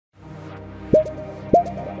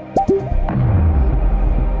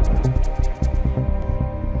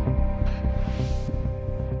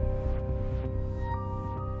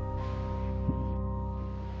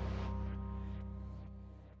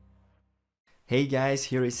Hey guys,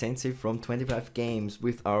 here is Sensei from 25 Games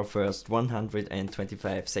with our first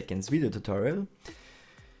 125 seconds video tutorial.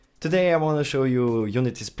 Today I want to show you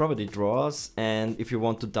Unity's property drawers, and if you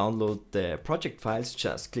want to download the project files,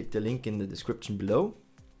 just click the link in the description below.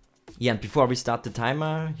 Yeah, and before we start the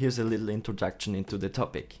timer, here's a little introduction into the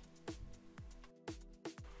topic.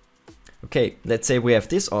 Okay, let's say we have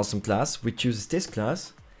this awesome class which uses this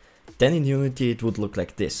class, then in Unity it would look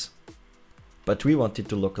like this. But we want it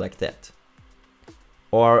to look like that.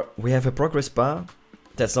 Or we have a progress bar,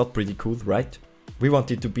 that's not pretty cool, right? We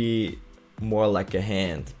want it to be more like a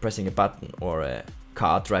hand pressing a button or a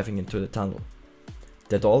car driving into the tunnel.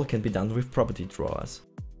 That all can be done with property drawers.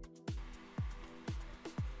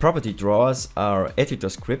 Property drawers are editor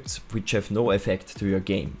scripts which have no effect to your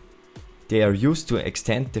game. They are used to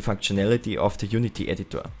extend the functionality of the Unity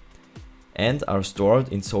editor and are stored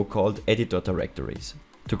in so-called editor directories.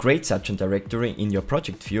 To create such a directory in your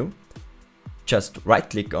project view, just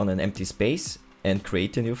right-click on an empty space and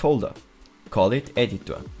create a new folder. Call it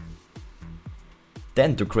Editor.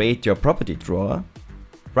 Then to create your property drawer,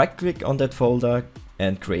 right-click on that folder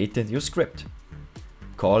and create a new script.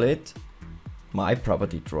 Call it My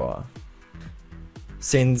Property Drawer.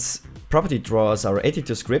 Since property drawers are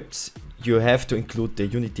editor scripts, you have to include the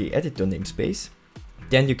Unity editor namespace.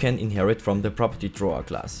 Then you can inherit from the property drawer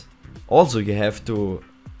class. Also, you have to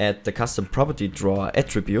add the custom property drawer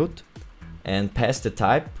attribute and pass the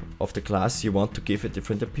type of the class you want to give a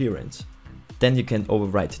different appearance. Then you can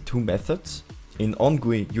override two methods. In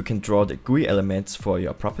onGUI you can draw the GUI elements for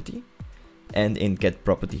your property, and in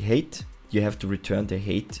getPropertyHeight you have to return the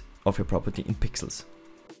height of your property in pixels.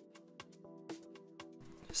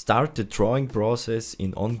 Start the drawing process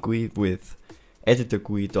in onGUI with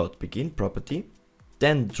editorGUI.begin_property,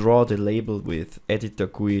 then draw the label with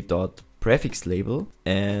editorGUI.prefixLabel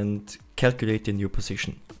and calculate the new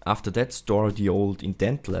position. After that, store the old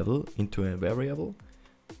indent level into a variable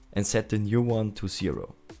and set the new one to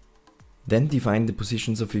 0. Then define the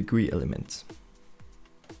positions of your GUI elements.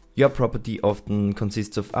 Your property often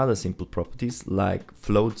consists of other simple properties like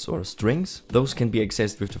floats or strings. Those can be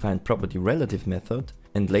accessed with the findPropertyRelative method,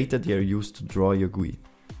 and later they are used to draw your GUI.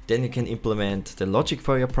 Then you can implement the logic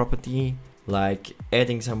for your property, like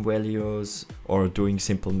adding some values or doing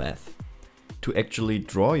simple math. To actually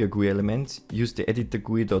draw your GUI elements, use the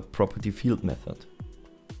editorGUI.propertyField method.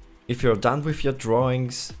 If you're done with your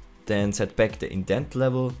drawings, then set back the indent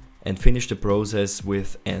level and finish the process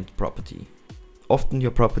with endProperty. Often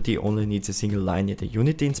your property only needs a single line in the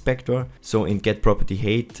Unity inspector, so in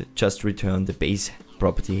getPropertyHeight just return the base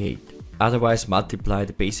property height. Otherwise multiply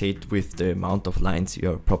the base height with the amount of lines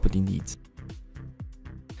your property needs.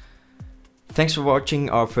 Thanks for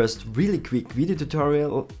watching our first really quick video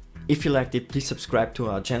tutorial. If you liked it, please subscribe to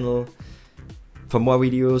our channel. For more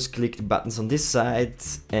videos, click the buttons on this side,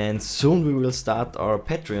 and soon we will start our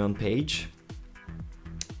Patreon page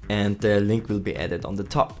and the link will be added on the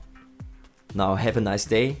top. Now have a nice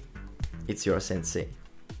day, it's your Sensei.